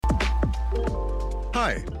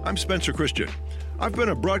Hi, I'm Spencer Christian. I've been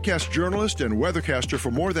a broadcast journalist and weathercaster for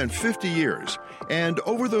more than 50 years. And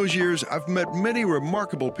over those years, I've met many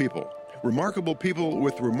remarkable people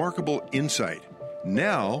with remarkable insight.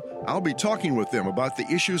 Now, I'll be talking with them about the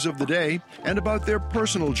issues of the day and about their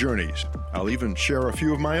personal journeys. I'll even share a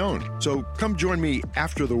few of my own. So come join me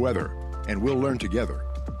after the weather, and we'll learn together.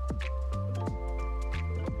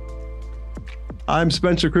 I'm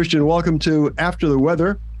Spencer Christian. Welcome to After the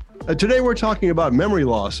Weather. Today we're talking about memory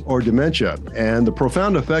loss or dementia and the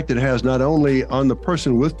profound effect it has not only on the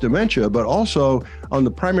person with dementia, but also on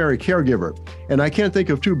the primary caregiver. And I can't think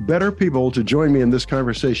of two better people to join me in this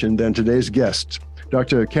conversation than today's guests.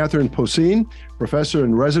 Dr. Katherine Possin, professor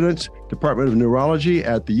in residence, Department of Neurology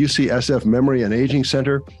at the UCSF Memory and Aging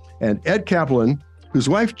Center, and Ed Kaplan, whose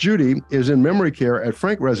wife Judy is in memory care at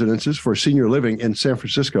Frank Residences for Senior Living in San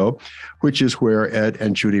Francisco, which is where Ed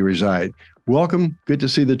and Judy reside. Welcome. Good to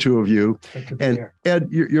see the two of you. And here. Ed,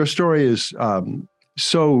 your story is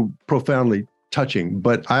so profoundly touching,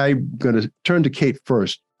 but I'm going to turn to Kate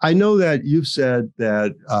first. I know that you've said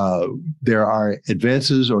that there are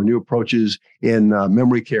advances or new approaches in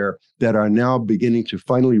memory care that are now beginning to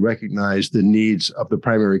finally recognize the needs of the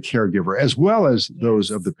primary caregiver as well as those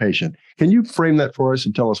of the patient. Can you frame that for us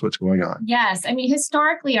and tell us what's going on? Yes. I mean,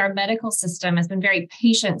 historically, our medical system has been very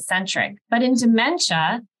patient-centric, but in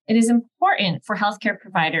dementia, it is important for healthcare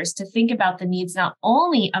providers to think about the needs not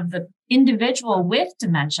only of the individual with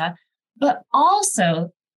dementia, but also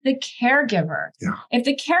the caregiver. Yeah. If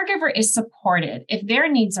the caregiver is supported, if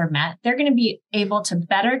their needs are met, they're going to be able to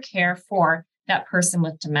better care for that person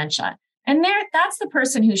with dementia. And that's the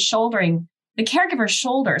person who's the caregiver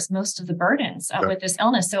shoulders most of the burdens with this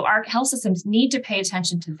illness. So our health systems need to pay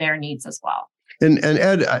attention to their needs as well. And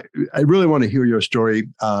Ed, I really want to hear your story.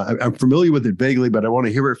 I'm familiar with it vaguely, but I want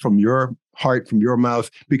to hear it from your heart, from your mouth,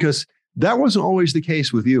 because that wasn't always the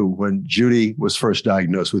case with you when Judy was first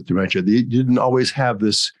diagnosed with dementia. You didn't always have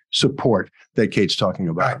this support that Kate's talking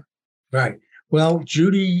about. Right. Well,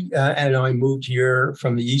 Judy and I moved here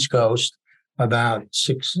from the East Coast about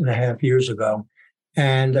 6.5 years ago.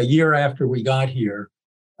 And a year after we got here,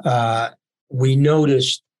 we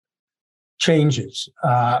noticed changes.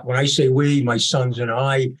 When I say we, my sons and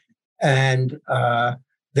I, and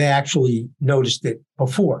they actually noticed it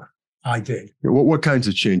before I did. What kinds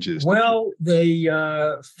of changes? Well, they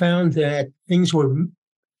found that things were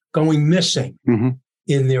going missing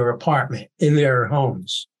in their apartment, in their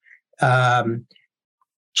homes.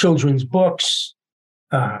 Children's books,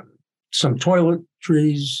 some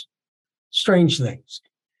toiletries, strange things.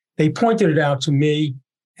 They pointed it out to me,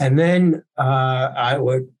 and then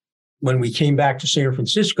when we came back to San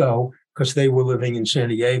Francisco, because they were living in San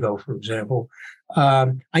Diego, for example,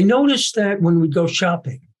 I noticed that when we'd go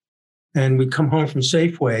shopping and we'd come home from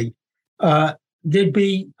Safeway, there'd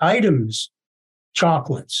be items,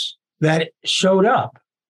 chocolates, that showed up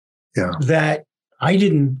that I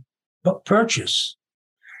didn't purchase.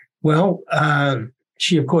 Well,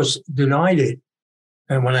 she, of course, denied it.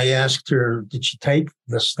 And when I asked her, did she take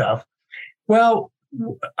the stuff? Well,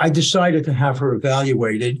 I decided to have her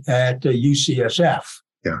evaluated at UCSF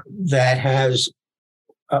that has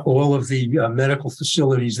all of the medical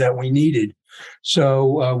facilities that we needed.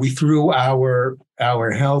 So we threw our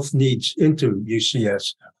health needs into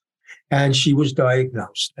UCSF, and she was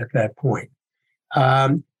diagnosed at that point.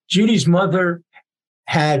 Judy's mother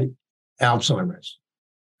had Alzheimer's.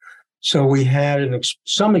 So we had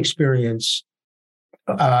some experience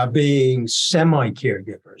being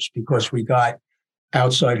semi-caregivers because we got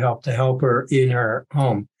outside help to help her in her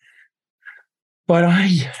home. But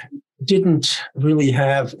I didn't really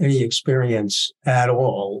have any experience at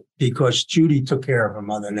all because Judy took care of her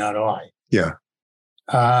mother, not I. Yeah.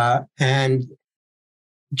 And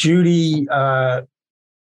Judy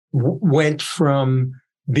went from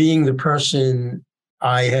being the person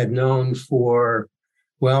I had known for,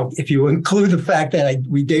 well, if you include the fact that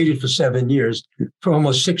we dated for 7 years, for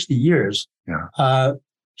almost 60 years,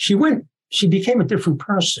 she became a different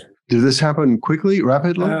person. Did this happen quickly,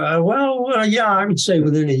 rapidly? Yeah, I would say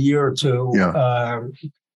within a year or two. Yeah.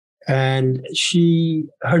 And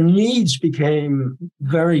her needs became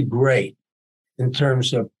very great in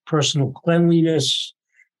terms of personal cleanliness.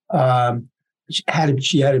 She had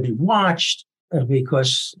to be watched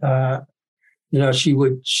because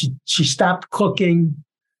she stopped cooking,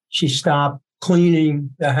 she stopped cleaning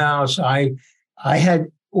the house. I had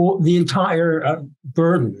the entire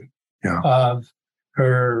burden of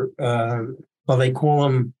her, they call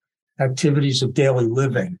them activities of daily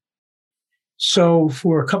living. So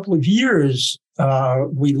for a couple of years,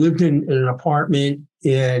 we lived in an apartment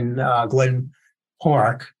in Glen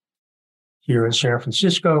Park, here in San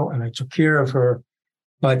Francisco, and I took care of her.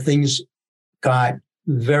 But things got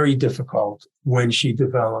very difficult when she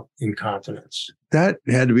developed incontinence. That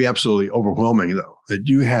had to be absolutely overwhelming, though, that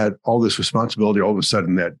you had all this responsibility all of a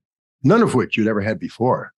sudden that none of which you'd ever had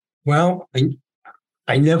before. Well,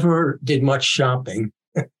 I never did much shopping.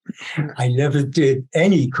 I never did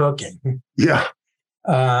any cooking. Yeah.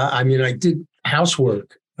 I did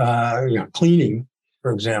housework, cleaning,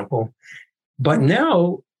 for example. But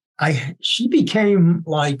now she became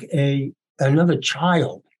like another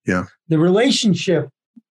child. Yeah. The relationship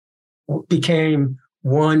became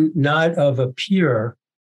one not of a peer,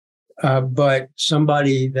 but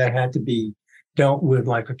somebody that had to be dealt with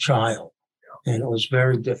like a child. And it was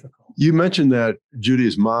very difficult. You mentioned that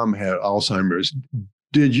Judy's mom had Alzheimer's.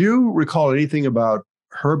 Did you recall anything about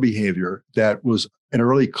her behavior that was an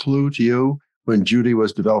early clue to you when Judy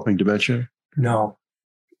was developing dementia? No,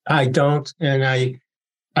 I don't. And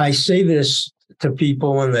I say this to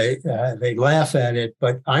people and they laugh at it,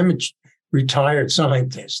 but I'm a retired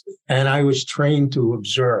scientist and I was trained to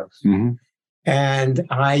observe. Mm-hmm. And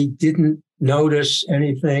I didn't notice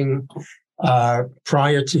anything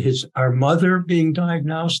prior to our mother being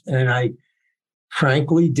diagnosed. And I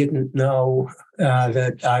frankly didn't know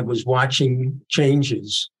that I was watching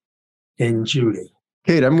changes in Judy.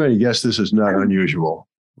 Kate, I'm going to guess this is not unusual.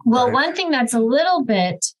 Well, right? One thing that's a little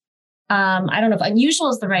bit, I don't know if unusual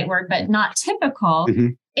is the right word, but not typical,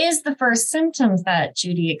 is the first symptoms that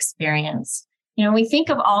Judy experienced. When we think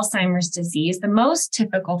of Alzheimer's disease, the most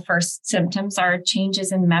typical first symptoms are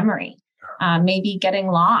changes in memory, maybe getting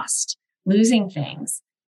lost, losing things.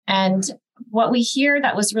 And what we hear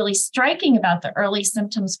that was really striking about the early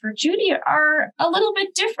symptoms for Judy are a little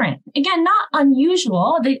bit different. Again, not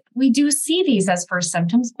unusual. We do see these as first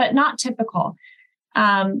symptoms, but not typical.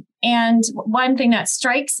 And one thing that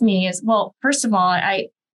strikes me is, well, first of all, I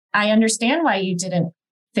understand why you didn't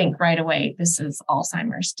think right away this is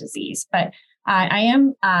Alzheimer's disease, but I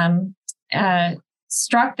am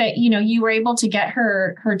struck that you were able to get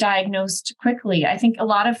her diagnosed quickly. I think a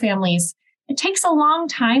lot of families, it takes a long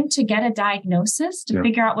time to get a diagnosis to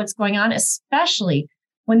figure out what's going on, especially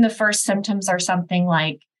when the first symptoms are something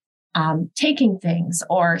like taking things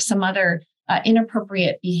or some other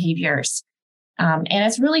inappropriate behaviors. And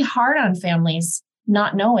it's really hard on families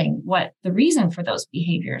not knowing what the reason for those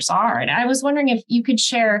behaviors are. And I was wondering if you could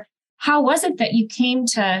share, how was it that you came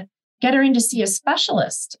to get her in to see a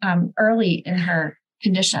specialist early in her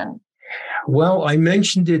condition? Well, I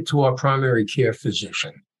mentioned it to our primary care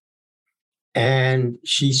physician. And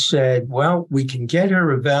she said, well, we can get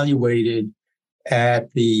her evaluated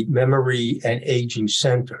at the Memory and Aging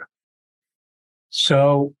Center.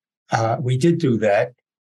 So we did do that.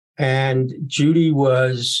 And Judy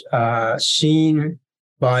was seen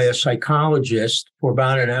by a psychologist for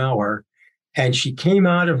about an hour. And she came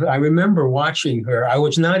out of, I remember watching her. I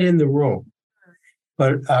was not in the room.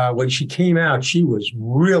 But when she came out, she was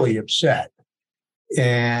really upset.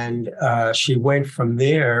 And she went from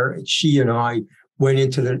there. She and I went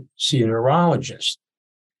into see a neurologist.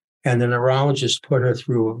 And the neurologist put her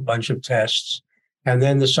through a bunch of tests. And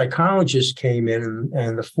then the psychologist came in,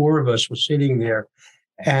 and the four of us were sitting there.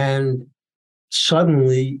 And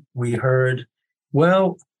suddenly we heard,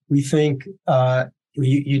 well, we think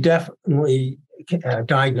you definitely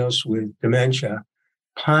diagnosed with dementia,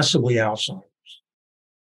 possibly Alzheimer's.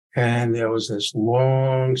 And there was this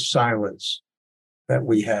long silence that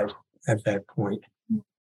we had at that point.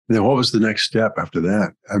 Now, what was the next step after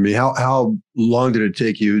that? I mean, how long did it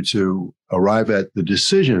take you to arrive at the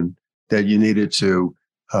decision that you needed to,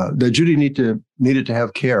 that Judy needed to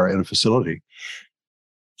have care in a facility?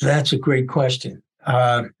 That's a great question.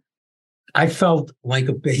 I felt like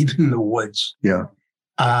a babe in the woods. Yeah.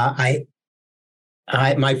 My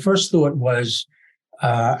first thought was,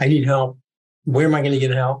 I need help. Where am I going to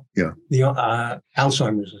get help? Yeah. The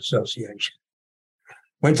Alzheimer's Association.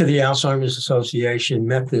 Went to the Alzheimer's Association,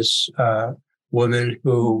 met this woman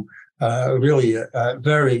who really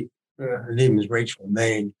her name is Rachel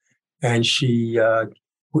Main, and she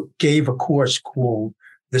gave a course called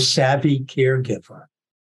The Savvy Caregiver.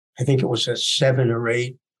 I think it was a 7 or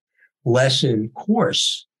 8 lesson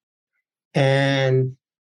course. And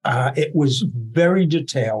it was very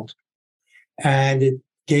detailed. And it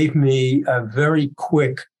gave me a very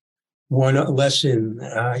quick lesson,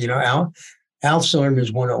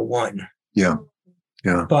 Alzheimer's 101. Yeah.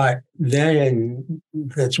 Yeah. But then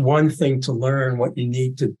that's one thing to learn what you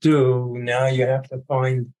need to do. Now you have to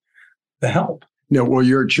find the help. Now, were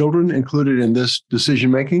your children included in this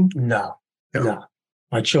decision-making? No.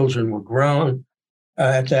 My children were grown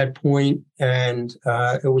at that point, and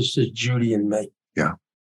it was just Judy and me. Yeah.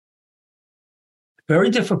 very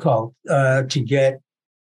difficult to get.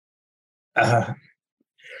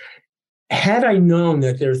 Had I known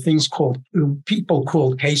that there are things people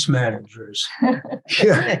called case managers.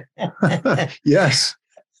 Yeah. Yes.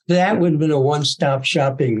 That would have been a one-stop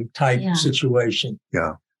shopping type situation.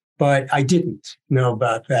 Yeah. But I didn't know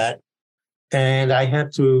about that. And I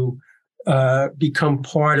had to become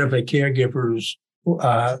part of a caregivers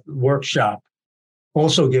workshop,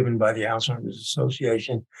 also given by the Alzheimer's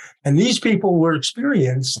Association. And these people were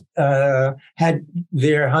experienced, had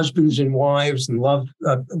their husbands and wives and loved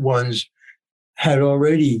ones had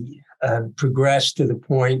already progressed to the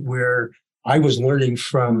point where I was learning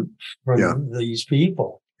from these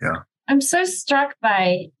people. Yeah. I'm so struck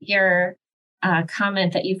by your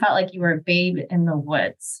comment that you felt like you were a babe in the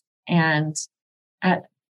woods. And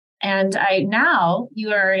now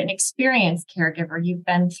you are an experienced caregiver. You've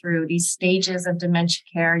been through these stages of dementia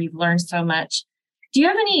care. You've learned so much. Do you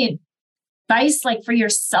have any advice, like for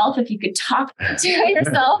yourself, if you could talk to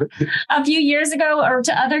yourself a few years ago, or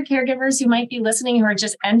to other caregivers who might be listening who are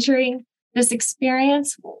just entering this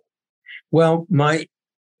experience? Well,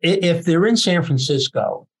 if they're in San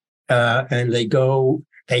Francisco and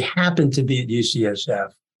they happen to be at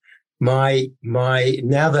UCSF.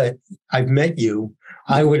 Now that I've met you,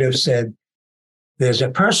 I would have said, there's a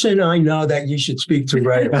person I know that you should speak to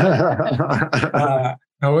right away.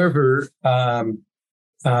 However,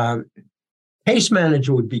 case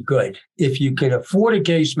manager would be good. If you can afford a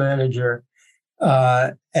case manager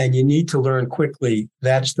and you need to learn quickly,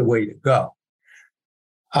 that's the way to go.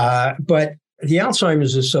 But the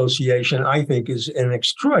Alzheimer's Association, I think, is an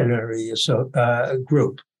extraordinary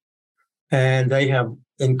group. And they have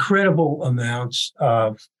incredible amounts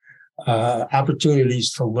of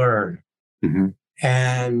opportunities to learn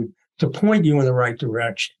and to point you in the right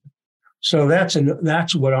direction. So that's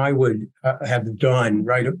what I would have done,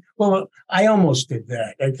 right? Well, I almost did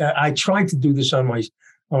that. I tried to do this on my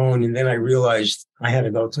own, and then I realized I had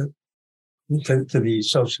to go to the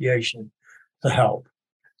association to help.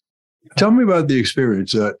 Tell me about the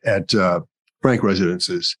experience at Frank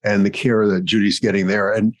Residences and the care that Judy's getting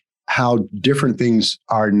there, and how different things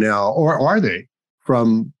are now, or are they,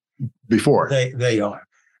 from before? They are.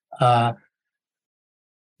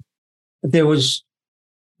 There was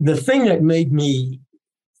the thing that made me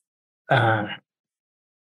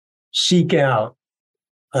seek out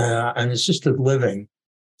an assisted living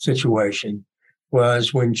situation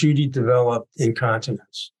was when Judy developed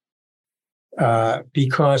incontinence,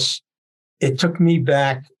 because it took me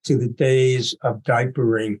back to the days of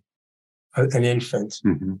diapering an infant.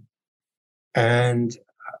 And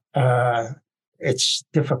it's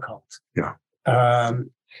difficult. Yeah.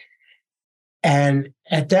 And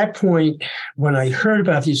at that point, when I heard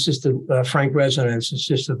about the Frank Residence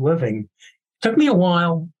assisted living, it took me a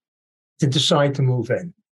while to decide to move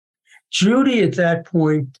in. Judy at that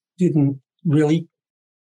point didn't really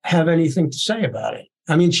have anything to say about it.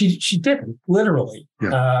 I mean, she didn't, literally.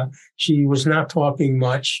 Yeah. She was not talking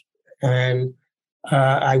much. And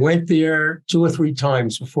I went there 2 or 3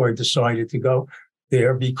 times before I decided to go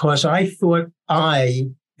there, because I thought I,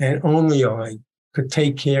 and only I, could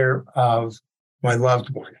take care of my loved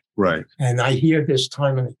one. Right. And I hear this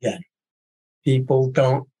time and again. People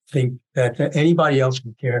don't think that anybody else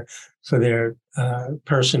can care for their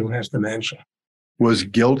person who has dementia. Was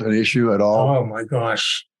guilt an issue at all? Oh my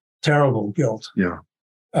gosh, terrible guilt. Yeah.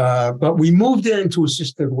 But we moved into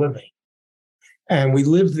assisted living, and we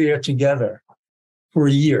lived there together for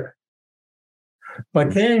a year.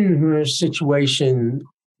 But then her situation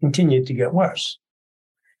continued to get worse,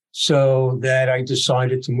 so that I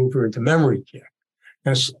decided to move her into memory care.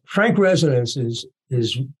 Now, Frank Residence is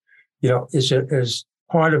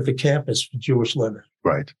part of the campus for Jewish living.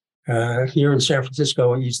 Right. Here in San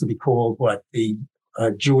Francisco, it used to be called the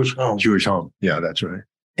Jewish home. Jewish home. Yeah, that's right.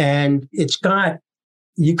 And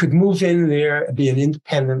you could move in there and be an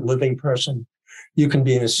independent living person. You can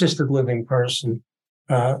be an assisted living person,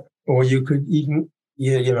 or you could even,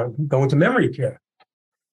 go into memory care.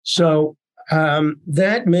 So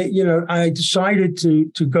that made, I decided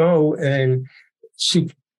to go and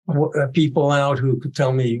seek people out who could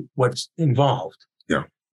tell me what's involved. Yeah.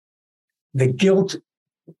 The guilt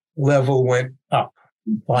level went up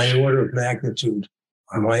by an order of magnitude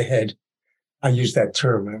on my head. I use that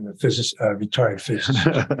term. I'm a retired physicist.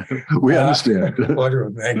 We understand. Order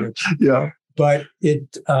of magnitude. Yeah. But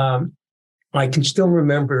I can still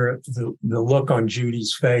remember the look on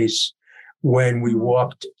Judy's face when we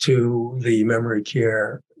walked to the memory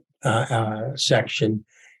care section.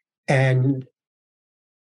 And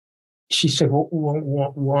she said, well,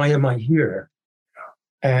 why am I here?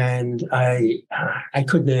 And I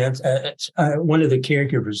couldn't answer. One of the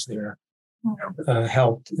caregivers there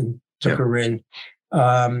helped and took her in.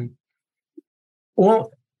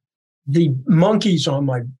 All the monkeys on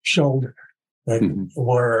my shoulder that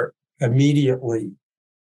were immediately,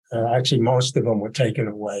 actually most of them were taken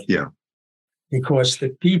away. Yeah. Because the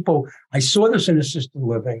people, I saw this in assisted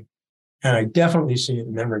living, and I definitely see it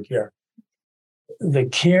in memory care. The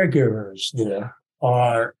caregivers there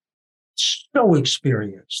are so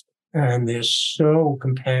experienced and they're so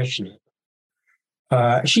compassionate.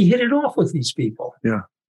 She hit it off with these people. Yeah.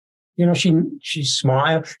 You know, she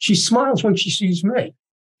smiles. She smiles when she sees me,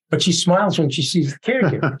 but she smiles when she sees the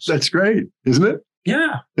caregivers. That's great, isn't it?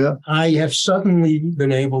 Yeah. Yeah. I have suddenly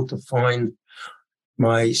been able to find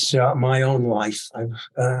my own life.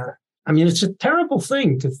 I mean, it's a terrible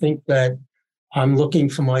thing to think that I'm looking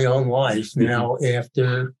for my own life now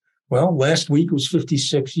after, well, last week was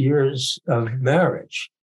 56 years of marriage.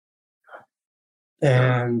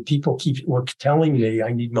 And people were telling me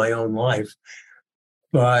I need my own life.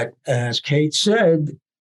 But as Kate said,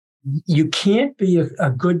 you can't be a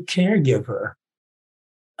good caregiver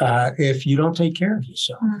if you don't take care of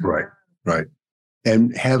yourself. Right, right.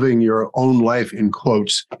 And having your own life, in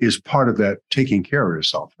quotes, is part of that taking care of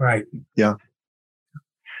yourself. Right. Yeah.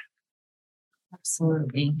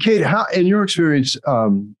 Absolutely. Kate, how, in your experience,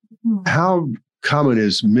 how common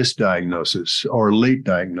is misdiagnosis or late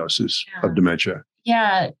diagnosis of dementia?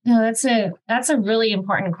 Yeah, no, that's a really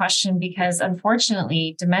important question because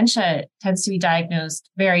unfortunately, dementia tends to be diagnosed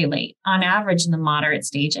very late, on average in the moderate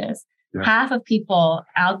stages. Yeah. Half of people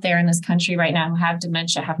out there in this country right now who have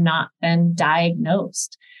dementia have not been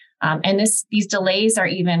diagnosed. And these delays are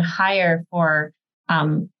even higher for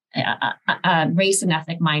race and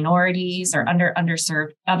ethnic minorities or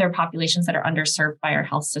underserved, other populations that are underserved by our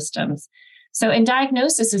health systems. So, and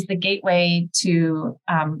diagnosis is the gateway to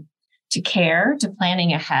care, to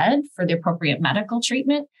planning ahead for the appropriate medical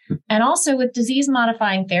treatment, and also with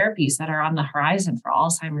disease-modifying therapies that are on the horizon for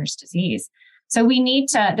Alzheimer's disease. So we need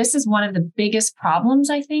to, this is one of the biggest problems,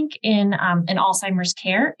 I think, in Alzheimer's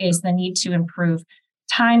care is the need to improve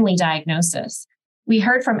timely diagnosis. We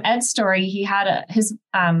heard from Ed's story, he had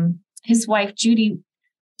his wife, Judy,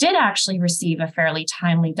 did actually receive a fairly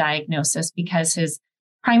timely diagnosis because his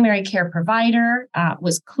primary care provider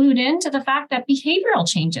was clued into the fact that behavioral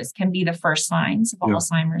changes can be the first signs of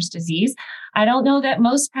Alzheimer's disease. I don't know that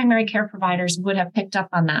most primary care providers would have picked up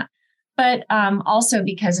on that, but also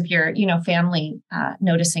because of your, family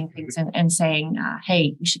noticing things and saying,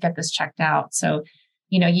 hey, you should get this checked out. So,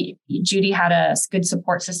 Judy had a good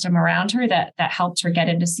support system around her that helped her get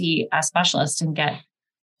in to see a specialist and get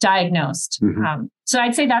diagnosed. So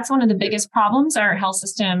I'd say that's one of the biggest problems our health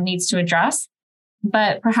system needs to address.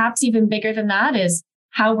 But perhaps even bigger than that is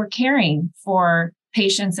how we're caring for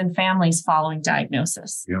patients and families following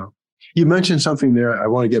diagnosis. Yeah. You mentioned something there I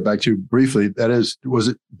want to get back to briefly. That is, was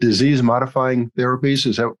it disease-modifying therapies?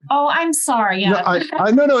 Is that? Oh, I'm sorry. Yeah.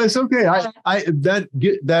 No, it's okay.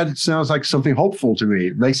 That sounds like something hopeful to me.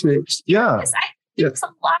 It makes me, There's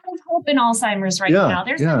a lot of hope in Alzheimer's right now.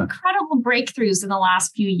 There's been incredible breakthroughs in the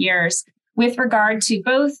last few years with regard to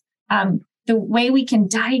both the way we can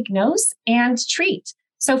diagnose and treat.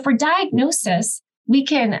 So for diagnosis, we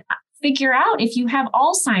can figure out if you have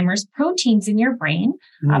Alzheimer's proteins in your brain,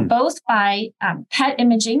 both by PET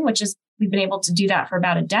imaging, which is, we've been able to do that for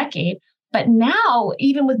about a decade. But now,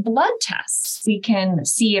 even with blood tests, we can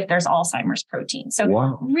see if there's Alzheimer's protein.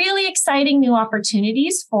 So really exciting new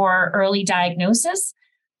opportunities for early diagnosis.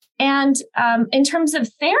 And in terms of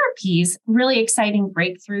therapies, really exciting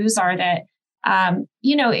breakthroughs are that,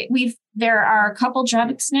 there are a couple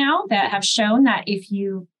drugs now that have shown that if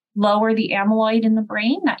you lower the amyloid in the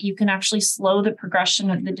brain, that you can actually slow the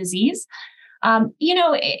progression of the disease.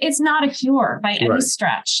 It's not a cure by any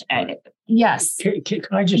stretch. Yes. Can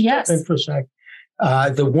I just jump in for a sec?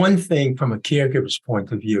 The one thing from a caregiver's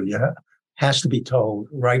point of view, has to be told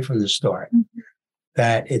right from the start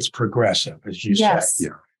that it's progressive, as you said. Yeah.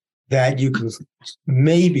 That you can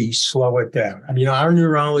maybe slow it down. I mean, our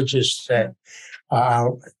neurologist said,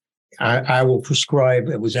 I will prescribe,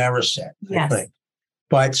 it was Aricept, I think.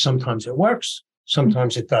 But sometimes it works,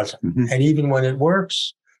 sometimes it doesn't. And even when it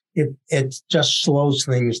works, it just slows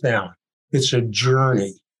things down. It's a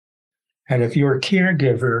journey. And if you're a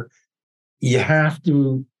caregiver, you have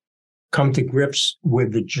to come to grips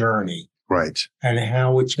with the journey. Right. And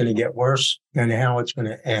how it's going to get worse and how it's going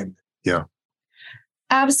to end. Yeah.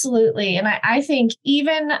 Absolutely. And I think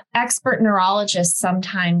even expert neurologists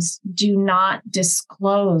sometimes do not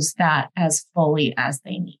disclose that as fully as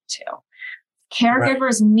they need to.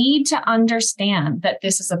 Caregivers need to understand that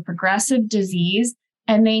this is a progressive disease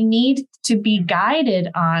and they need to be guided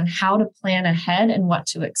on how to plan ahead and what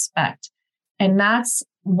to expect. And that's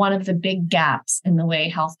one of the big gaps in the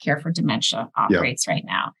way healthcare for dementia operates right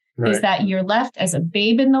now, is that you're left as a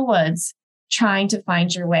babe in the woods trying to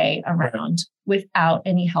find your way around without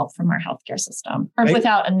any help from our healthcare system, or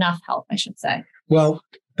without enough help, I should say. Well,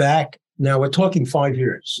 now we're talking 5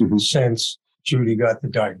 years since Judy got the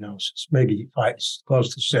diagnosis, maybe 5,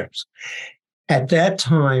 close to 6. At that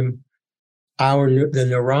time, the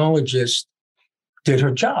neurologist did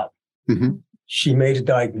her job. She made a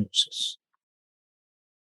diagnosis.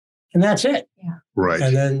 And that's it. Yeah. Right.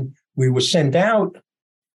 And then we were sent out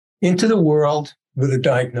into the world with a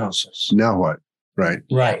diagnosis. Now what? Right.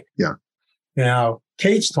 Right. Yeah. Now,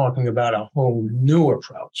 Kate's talking about a whole new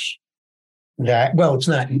approach. It's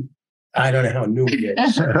not, I don't know how new it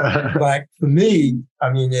is. But for me,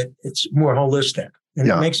 I mean, it's more holistic. And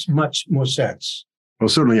it makes much more sense. Well,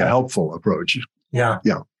 certainly a helpful approach. Yeah.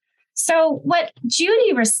 Yeah. So what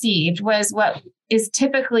Judy received was what is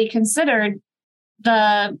typically considered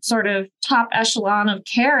the sort of top echelon of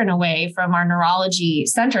care in a way from our neurology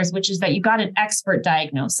centers, which is that you got an expert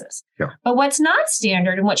diagnosis. Yeah. But what's not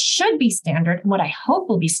standard and what should be standard and what I hope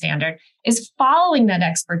will be standard is following that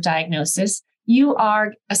expert diagnosis, you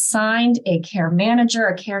are assigned a care manager,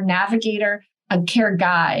 a care navigator, a care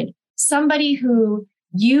guide, somebody who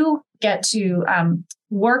you get to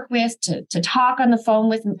work with, to talk on the phone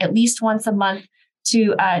with at least once a month,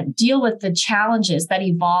 to deal with the challenges that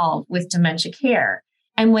evolve with dementia care.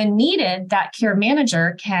 And when needed, that care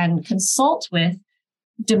manager can consult with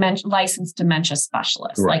licensed dementia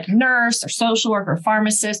specialists, like nurse or social worker,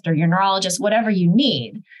 pharmacist, or your neurologist, whatever you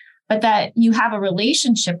need. But that you have a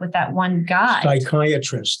relationship with that one guy.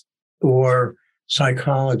 Psychiatrist or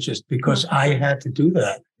psychologist, because I had to do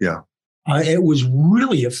that. Yeah. It was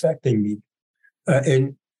really affecting me.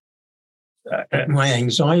 My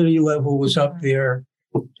anxiety level was up there,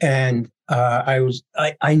 and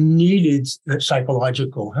I needed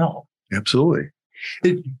psychological help. Absolutely.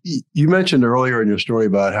 You mentioned earlier in your story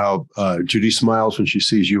about how Judy smiles when she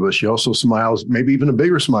sees you, but she also smiles, maybe even a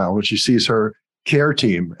bigger smile, when she sees her care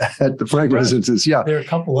team at the Frank residences. Yeah. There are a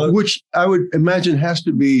couple of, which I would imagine has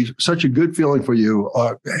to be such a good feeling for you,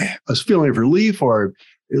 a feeling of relief, or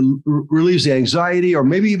it relieves the anxiety, or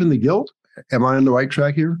maybe even the guilt. Am I on the right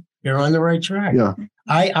track here? You're on the right track. Yeah.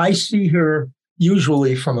 I see her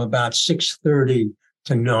usually from about 6:30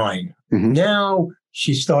 to 9. Now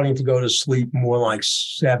she's starting to go to sleep more like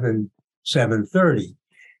 7:30,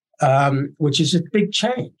 which is a big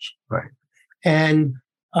change. Right. And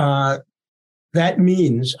that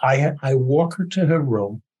means I walk her to her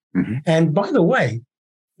room. And by the way,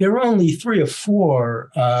 there are only 3 or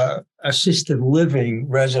 4 assisted living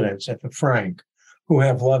residents at the Frank who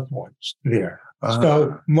have loved ones there.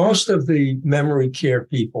 So most of the memory care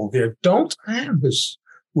people there don't have this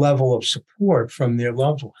level of support from their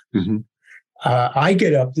loved ones. I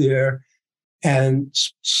get up there and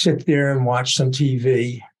sit there and watch some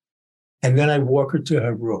TV, and then I walk her to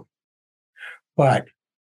her room. But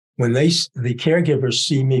when the caregivers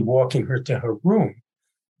see me walking her to her room,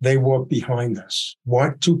 they walk behind us,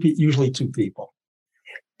 usually 2 people.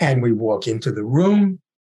 And we walk into the room,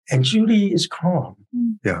 and Judy is calm.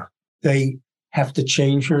 Yeah. They have to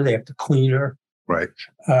change her. They have to clean her. Right.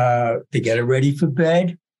 They get her ready for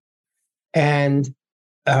bed. And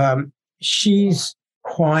she's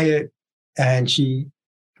quiet, and she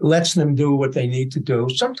lets them do what they need to do.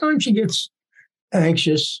 Sometimes she gets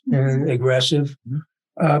anxious and aggressive,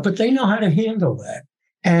 but they know how to handle that.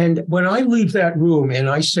 And when I leave that room and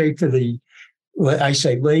I say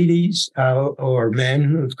ladies or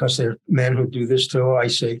men, because there are men who do this too, I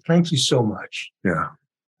say, thank you so much. Yeah.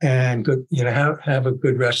 And good, have a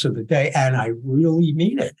good rest of the day. And I really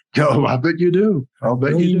mean it. Oh, I bet you do. I'll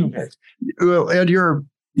bet you do. Well, Ed, your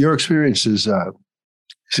experience is,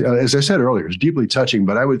 as I said earlier, is deeply touching,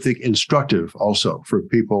 but I would think instructive also for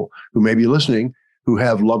people who may be listening, who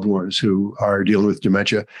have loved ones who are dealing with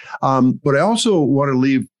dementia. But I also want to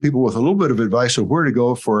leave people with a little bit of advice of where to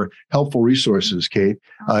go for helpful resources, Kate,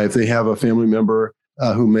 if they have a family member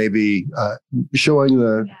who may be showing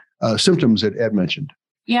the symptoms that Ed mentioned.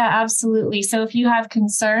 Yeah, absolutely. So if you have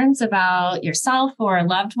concerns about yourself or a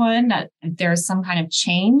loved one, that there's some kind of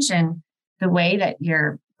change in the way that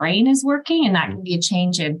your brain is working, and that can be a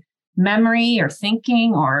change in memory or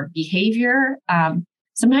thinking or behavior.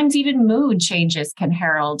 Sometimes even mood changes can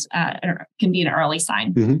can be an early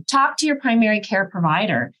sign. Talk to your primary care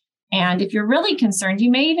provider. And if you're really concerned,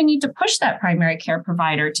 you may even need to push that primary care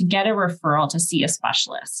provider to get a referral to see a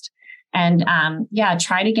specialist. And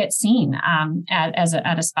try to get seen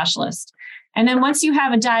at a specialist. And then once you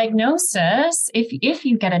have a diagnosis, if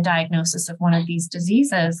you get a diagnosis of one of these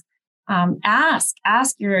diseases, ask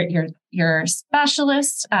your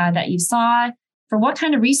specialist that you saw for what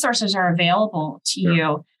kind of resources are available to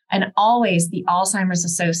you. And always the Alzheimer's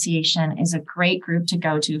Association is a great group to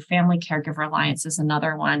go to. Family Caregiver Alliance is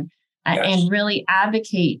another one. And really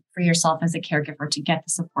advocate for yourself as a caregiver to get the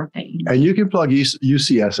support that you need. And you can plug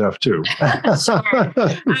UCSF too.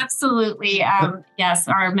 Sure. Absolutely. Yes,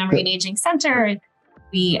 our Memory and Aging Center,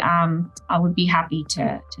 I would be happy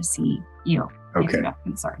to see you. Okay. If you have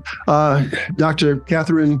concern. Dr.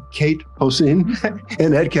 Katherine Possin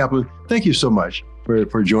and Ed Kaplan, thank you so much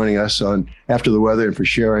for joining us on After the Weather and for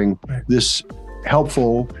sharing this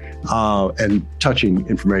helpful and touching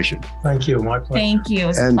information. Thank you. My pleasure. Thank you.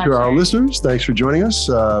 And to our listeners, thanks for joining us.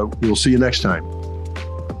 We'll see you next time.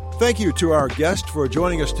 Thank you to our guest for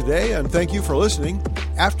joining us today, and thank you for listening.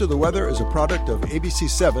 After the Weather is a product of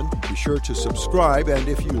ABC7. Be sure to subscribe, and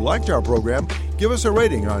if you liked our program, give us a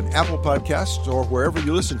rating on Apple Podcasts or wherever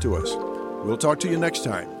you listen to us. We'll talk to you next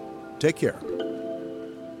time. Take care.